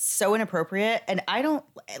 so inappropriate. And I don't,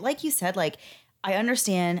 like you said, like, I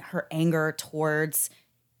understand her anger towards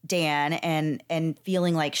Dan and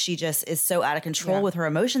feeling like she just is so out of control with her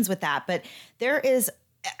emotions with that. But there has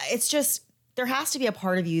to be a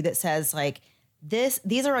part of you that says like,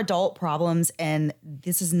 these are adult problems and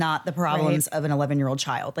this is not the problems of an 11-year-old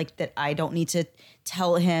child. Like that I don't need to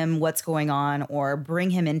tell him what's going on or bring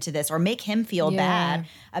him into this or make him feel bad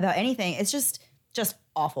about anything. It's just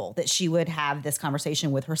awful that she would have this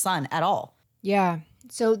conversation with her son at all. Yeah.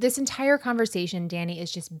 So this entire conversation, Danny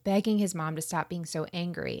is just begging his mom to stop being so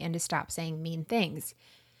angry and to stop saying mean things.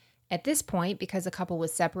 At this point, because the couple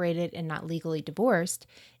was separated and not legally divorced,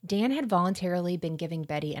 Dan had voluntarily been giving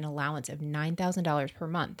Betty an allowance of $9,000 per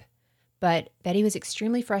month. But Betty was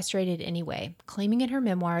extremely frustrated anyway, claiming in her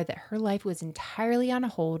memoir that her life was entirely on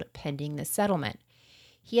hold pending this settlement.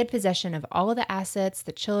 He had possession of all of the assets,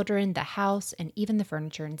 the children, the house, and even the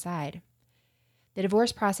furniture inside. The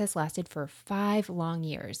divorce process lasted for 5 long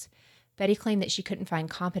years. Betty claimed that she couldn't find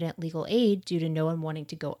competent legal aid due to no one wanting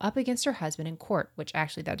to go up against her husband in court, which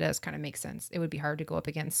actually that does kind of make sense. It would be hard to go up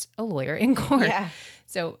against a lawyer in court. Yeah.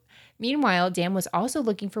 So meanwhile, Dan was also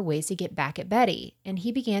looking for ways to get back at Betty, and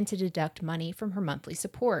he began to deduct money from her monthly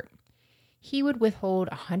support. He would withhold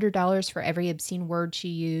 $100 for every obscene word she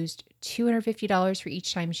used, $250 for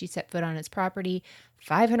each time she set foot on his property,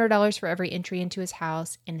 $500 for every entry into his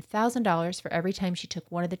house, and $1,000 for every time she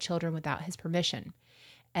took one of the children without his permission.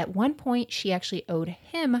 At one point, she actually owed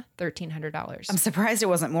him $1,300. I'm surprised it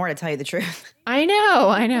wasn't more, to tell you the truth. I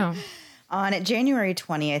know. On January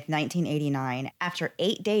 20th, 1989, after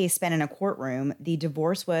 8 days spent in a courtroom, the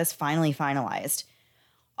divorce was finally finalized.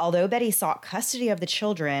 Although Betty sought custody of the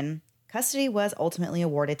children, custody was ultimately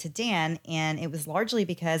awarded to Dan, and it was largely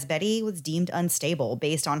because Betty was deemed unstable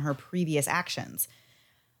based on her previous actions.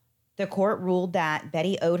 The court ruled that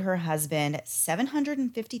Betty owed her husband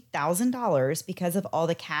 $750,000 because of all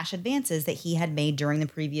the cash advances that he had made during the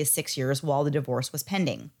previous 6 years while the divorce was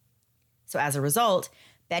pending. So as a result,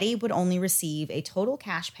 Betty would only receive a total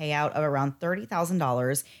cash payout of around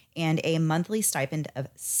 $30,000 and a monthly stipend of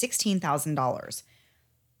 $16,000.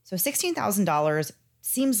 So $16,000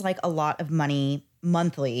 seems like a lot of money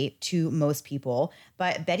monthly to most people,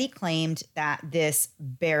 but Betty claimed that this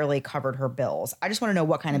barely covered her bills. I just want to know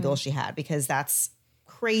what kind of bills she had, because that's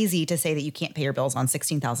crazy to say that you can't pay your bills on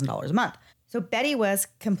 $16,000 a month. So Betty was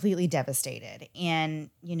completely devastated.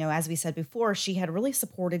 And, as we said before, she had really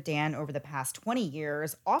supported Dan over the past 20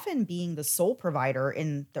 years, often being the sole provider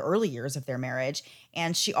in the early years of their marriage.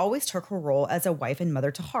 And she always took her role as a wife and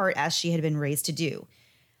mother to heart, as she had been raised to do.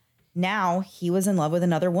 Now he was in love with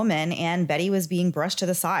another woman, and Betty was being brushed to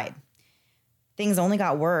the side. Things only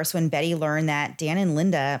got worse when Betty learned that Dan and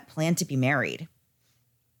Linda planned to be married.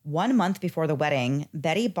 1 month before the wedding,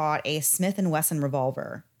 Betty bought a Smith & Wesson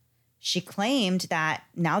revolver. She claimed that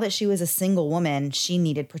now that she was a single woman, she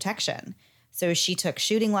needed protection. So she took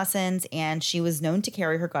shooting lessons, and she was known to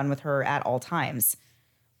carry her gun with her at all times.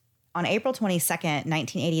 On April 22nd,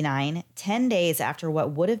 1989, 10 days after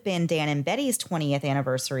what would have been Dan and Betty's 20th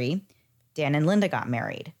anniversary, Dan and Linda got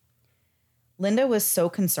married. Linda was so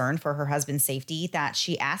concerned for her husband's safety that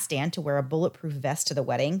she asked Dan to wear a bulletproof vest to the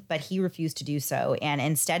wedding, but he refused to do so, and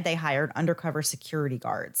instead they hired undercover security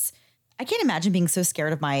guards. I can't imagine being so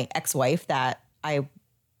scared of my ex-wife that I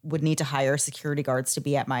would need to hire security guards to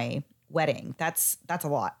be at my wedding. That's a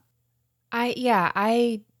lot.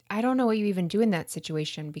 I don't know what you even do in that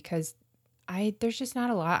situation, because there's just not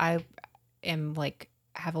a lot I am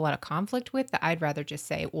have a lot of conflict with, that I'd rather just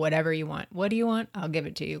say, whatever you want. What do you want? I'll give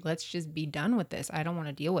it to you. Let's just be done with this. I don't want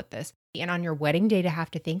to deal with this. And on your wedding day to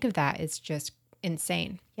have to think of that is just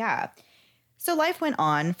insane. Yeah. So life went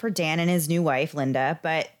on for Dan and his new wife, Linda,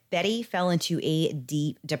 but Betty fell into a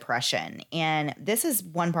deep depression. And this is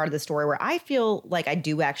one part of the story where I feel like I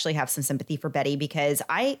do actually have some sympathy for Betty, because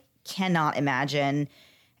I cannot imagine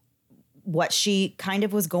what she kind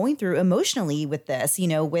of was going through emotionally with this,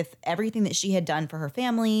 with everything that she had done for her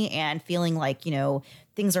family, and feeling like,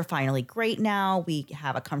 things are finally great now. We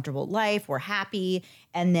have a comfortable life. We're happy.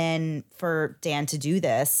 And then for Dan to do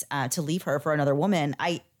this, to leave her for another woman,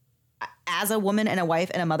 as a woman and a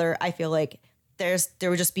wife and a mother, I feel like there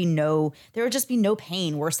would just be no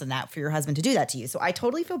pain worse than that for your husband to do that to you. So I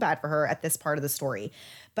totally feel bad for her at this part of the story.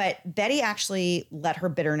 But Betty actually let her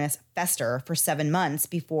bitterness fester for 7 months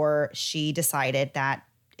before she decided that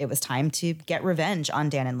it was time to get revenge on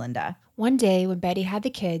Dan and Linda. One day when Betty had the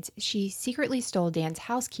kids, she secretly stole Dan's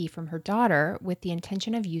house key from her daughter with the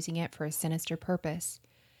intention of using it for a sinister purpose.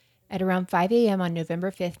 At around 5 a.m. on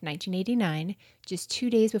November 5th, 1989, just 2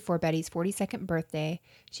 days before Betty's 42nd birthday,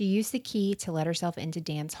 she used the key to let herself into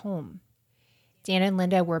Dan's home. Dan and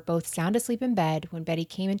Linda were both sound asleep in bed when Betty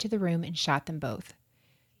came into the room and shot them both.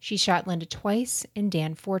 She shot Linda twice and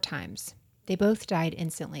Dan 4 times. They both died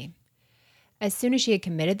instantly. As soon as she had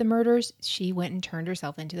committed the murders, she went and turned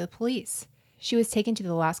herself into the police. She was taken to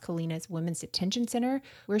the Las Colinas Women's Detention Center,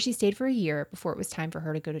 where she stayed for a year before it was time for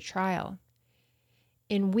her to go to trial.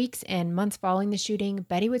 In weeks and months following the shooting,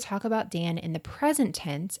 Betty would talk about Dan in the present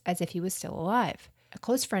tense as if he was still alive. A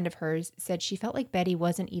close friend of hers said she felt like Betty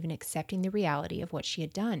wasn't even accepting the reality of what she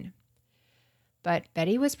had done. But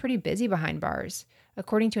Betty was pretty busy behind bars.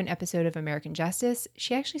 According to an episode of American Justice,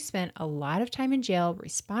 she actually spent a lot of time in jail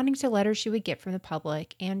responding to letters she would get from the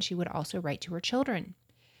public, and she would also write to her children.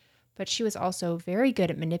 But she was also very good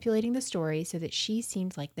at manipulating the story so that she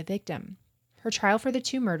seemed like the victim. Her trial for the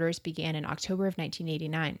 2 murders began in October of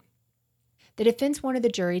 1989. The defense wanted the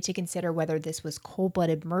jury to consider whether this was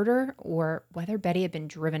cold-blooded murder or whether Betty had been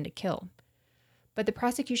driven to kill. But the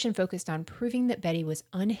prosecution focused on proving that Betty was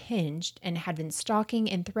unhinged and had been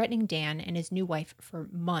stalking and threatening Dan and his new wife for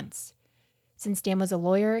months. Since Dan was a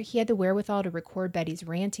lawyer, he had the wherewithal to record Betty's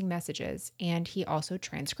ranting messages, and he also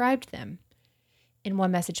transcribed them. In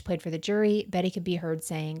one message played for the jury, Betty could be heard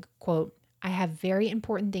saying, quote, "I have very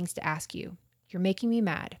important things to ask you. You're making me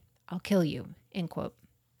mad. I'll kill you," end quote.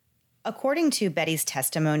 According to Betty's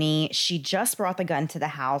testimony, she just brought the gun to the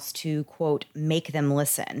house to, quote, make them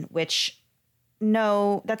listen, which,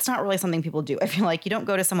 no, that's not really something people do. I feel like you don't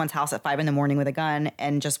go to someone's house at 5 a.m. with a gun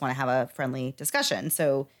and just want to have a friendly discussion.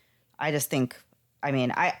 So I just think,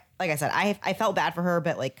 like I said, I felt bad for her,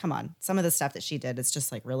 but like, come on, some of the stuff that she did is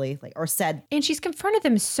just like really like, or said. And she's confronted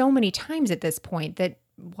them so many times at this point that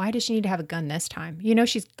why does she need to have a gun this time? You know,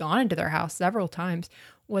 she's gone into their house several times.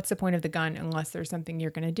 What's the point of the gun unless there's something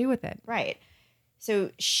you're going to do with it? Right.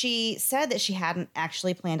 So she said that she hadn't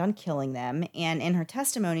actually planned on killing them. And in her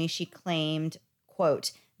testimony, she claimed,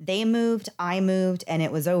 quote, "They moved, I moved, and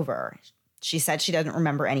it was over." She said she doesn't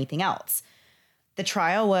remember anything else. The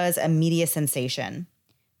trial was a media sensation.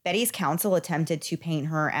 Betty's counsel attempted to paint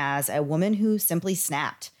her as a woman who simply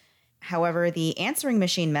snapped. However, the answering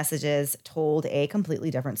machine messages told a completely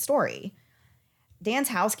different story. Dan's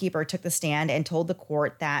housekeeper took the stand and told the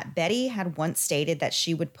court that Betty had once stated that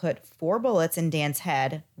she would put 4 bullets in Dan's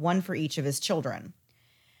head, 1 for each of his children.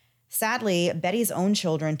 Sadly, Betty's own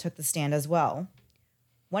children took the stand as well.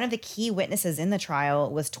 One of the key witnesses in the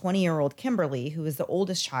trial was 20-year-old Kimberly, who was the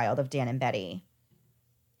oldest child of Dan and Betty.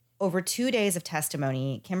 Over 2 days of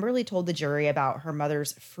testimony, Kimberly told the jury about her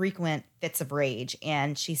mother's frequent fits of rage,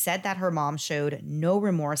 and she said that her mom showed no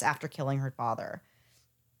remorse after killing her father.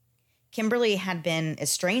 Kimberly had been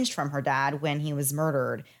estranged from her dad when he was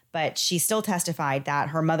murdered, but she still testified that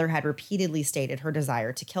her mother had repeatedly stated her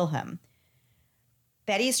desire to kill him.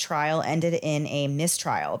 Betty's trial ended in a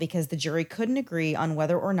mistrial because the jury couldn't agree on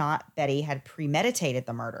whether or not Betty had premeditated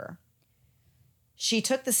the murder. She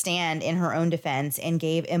took the stand in her own defense and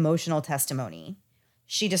gave emotional testimony.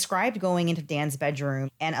 She described going into Dan's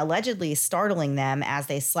bedroom and allegedly startling them as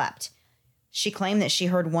they slept. She claimed that she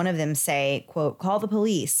heard one of them say, quote, "Call the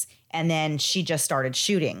police," and then she just started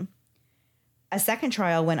shooting. A second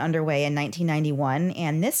trial went underway in 1991,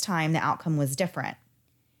 and this time the outcome was different.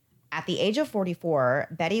 At the age of 44,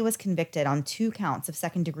 Betty was convicted on 2 counts of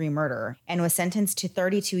second-degree murder and was sentenced to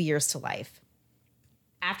 32 years to life.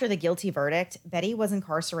 After the guilty verdict, Betty was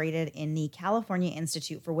incarcerated in the California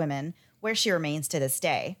Institute for Women, where she remains to this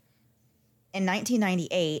day. In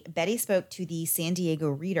 1998, Betty spoke to the San Diego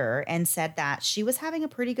Reader and said that she was having a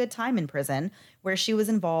pretty good time in prison, where she was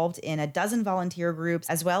involved in a dozen volunteer groups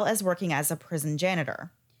as well as working as a prison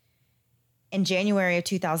janitor. In January of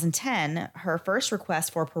 2010, her first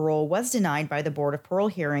request for parole was denied by the Board of Parole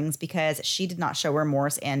Hearings because she did not show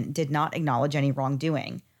remorse and did not acknowledge any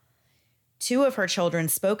wrongdoing. 2 of her children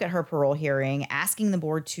spoke at her parole hearing, asking the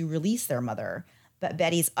board to release their mother, but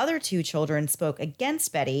Betty's other 2 children spoke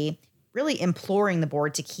against Betty, really imploring the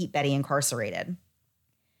board to keep Betty incarcerated.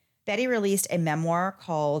 Betty released a memoir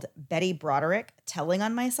called Betty Broderick, Telling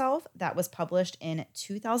on Myself, that was published in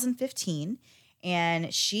 2015,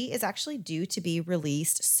 and she is actually due to be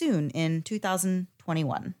released soon in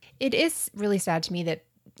 2021. It is really sad to me that,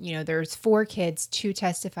 there's 4 kids, 2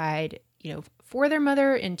 testified, for their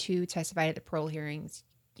mother and 2 testified at the parole hearings,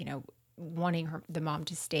 wanting the mom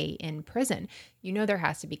to stay in prison. There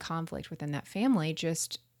has to be conflict within that family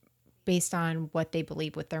just based on what they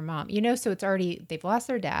believe with their mom. So it's already, they've lost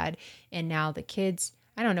their dad, and now the kids,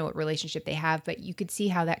 I don't know what relationship they have, but you could see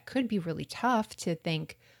how that could be really tough to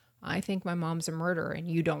think, I think my mom's a murderer and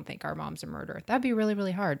you don't think our mom's a murderer. That'd be really,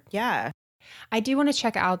 really hard. Yeah. I do want to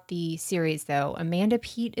check out the series, though. Amanda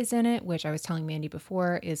Peet is in it, which I was telling Mandy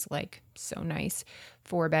before is like so nice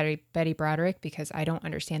for Betty Broderick, because I don't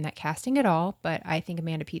understand that casting at all, but I think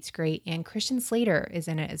Amanda Peet's great. And Christian Slater is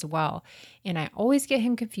in it as well. And I always get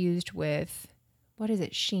him confused with, what is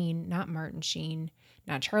it? Sheen, not Martin Sheen,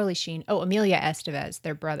 not Charlie Sheen. Oh, Emilio Estevez,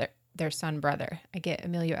 their son brother. I get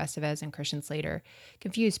Emilio Estevez and Christian Slater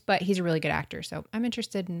confused, but he's a really good actor. So I'm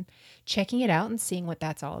interested in checking it out and seeing what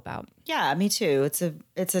that's all about. Yeah, me too. It's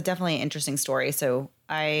a definitely interesting story. So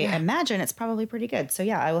I imagine it's probably pretty good. So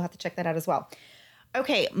yeah, I will have to check that out as well.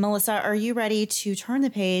 Okay, Melissa, are you ready to turn the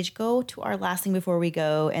page, go to our last thing before we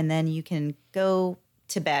go, and then you can go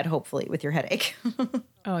to bed, hopefully, with your headache?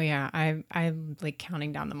 Oh, yeah. I'm like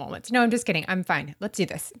counting down the moments. No, I'm just kidding. I'm fine. Let's do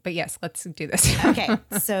this. But yes, let's do this. Okay.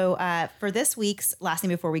 So for this week's last thing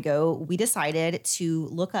before we go, we decided to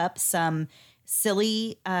look up some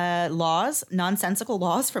silly laws, nonsensical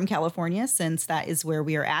laws from California, since that is where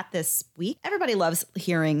we are at this week. Everybody loves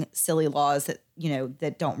hearing silly laws that,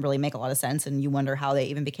 that don't really make a lot of sense and you wonder how they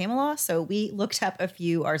even became a law. So we looked up a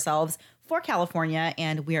few ourselves for California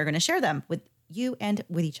and we are going to share them with you and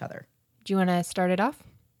with each other. Do you want to start it off?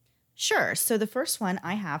 Sure. So the first one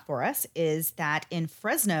I have for us is that in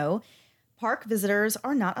Fresno, park visitors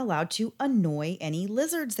are not allowed to annoy any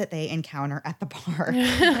lizards that they encounter at the park.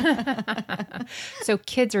 So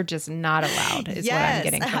kids are just not allowed is what I'm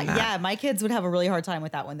getting from that. Yeah, my kids would have a really hard time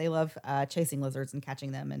with that one. They love chasing lizards and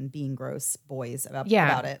catching them and being gross boys about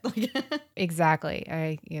it. Exactly.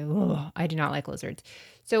 I do not like lizards.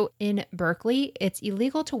 So in Berkeley, it's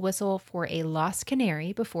illegal to whistle for a lost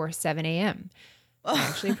canary before 7 a.m. I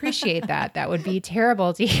actually appreciate that. That would be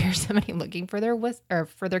terrible to hear somebody looking for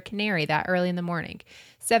their canary that early in the morning.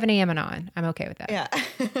 7 a.m. and on. I'm okay with that. Yeah.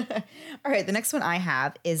 All right. The next one I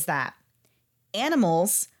have is that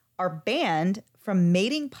animals are banned from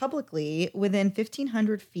mating publicly within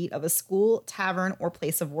 1,500 feet of a school, tavern, or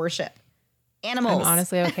place of worship. Animals. I'm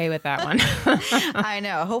honestly okay with that one. I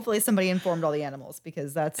know. Hopefully somebody informed all the animals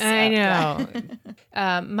because that's... I know.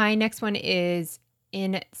 My next one is...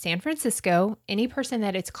 In San Francisco, any person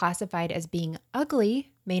that is classified as being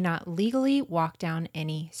ugly may not legally walk down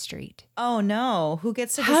any street. Oh, no. Who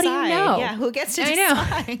gets to decide? How do you know? Yeah, who gets to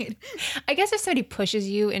decide? I guess if somebody pushes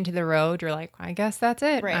you into the road, you're like, I guess that's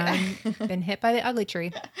it. Right. I've been hit by the ugly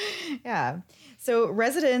tree. Yeah. So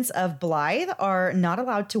residents of Blythe are not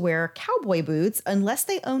allowed to wear cowboy boots unless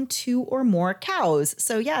they own 2 or more cows.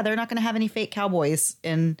 So, yeah, they're not going to have any fake cowboys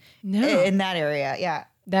in that area. Yeah.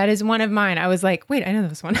 That is one of mine. I was like, wait, I know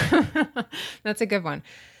this one. That's a good one.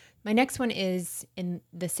 My next one is in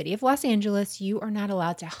the city of Los Angeles, you are not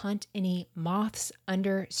allowed to hunt any moths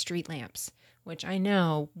under street lamps, which I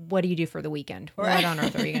know. What do you do for the weekend? What on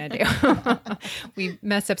earth are you going to do? We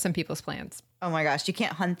messed up some people's plans. Oh my gosh. You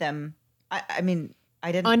can't hunt them. I mean,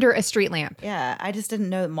 I didn't. Under a street lamp. Yeah. I just didn't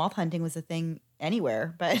know that moth hunting was a thing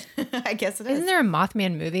anywhere, but I guess it is. Isn't there a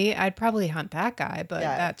Mothman movie? I'd probably hunt that guy, but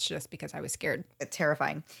that's just because I was scared. It's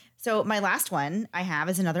terrifying. So my last one I have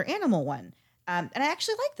is another animal one. And I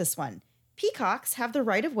actually like this one. Peacocks have the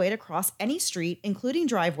right of way to cross any street, including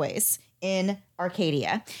driveways in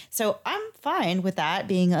Arcadia. So I'm fine with that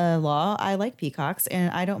being a law. I like peacocks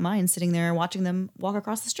and I don't mind sitting there watching them walk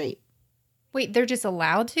across the street. Wait, they're just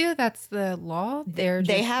allowed to? That's the law?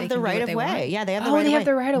 They have the right of way. Yeah, they have the right of way. Oh, they have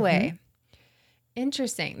the right of way.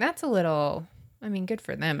 Interesting. That's a little, good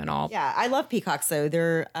for them and all. Yeah, I love peacocks though.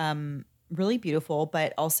 They're really beautiful,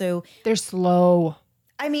 but also they're slow.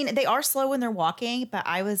 They are slow when they're walking, but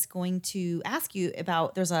I was going to ask you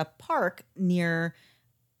about, there's a park near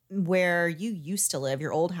where you used to live,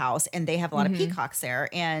 your old house, and they have a lot of peacocks there.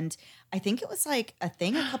 And I think it was like a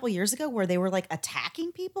thing a couple years ago where they were like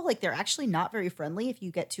attacking people. Like they're actually not very friendly if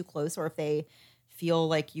you get too close or if they feel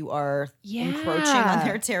like you are encroaching on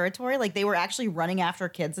their territory. Like they were actually running after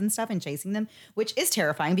kids and stuff and chasing them, which is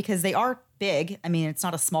terrifying because they are big. It's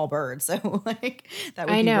not a small bird. So like that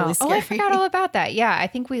would be really scary. Oh, I forgot all about that. Yeah. I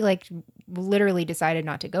think we literally decided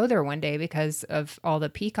not to go there one day because of all the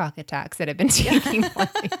peacock attacks that have been taking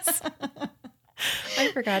place.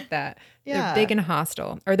 I forgot that. Yeah. They're big and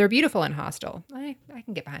hostile, or they're beautiful and hostile. I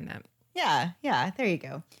can get behind that. Yeah. Yeah. There you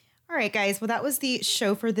go. All right, guys. Well, that was the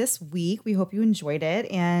show for this week. We hope you enjoyed it.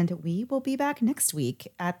 And we will be back next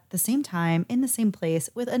week at the same time in the same place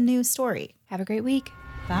with a new story. Have a great week.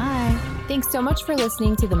 Bye. Thanks so much for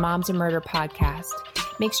listening to the Moms and Murder podcast.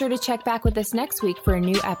 Make sure to check back with us next week for a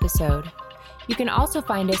new episode. You can also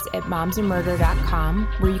find us at momsandmurder.com,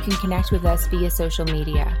 where you can connect with us via social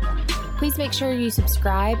media. Please make sure you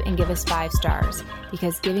subscribe and give us 5 stars,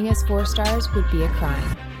 because giving us 4 stars would be a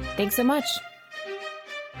crime. Thanks so much.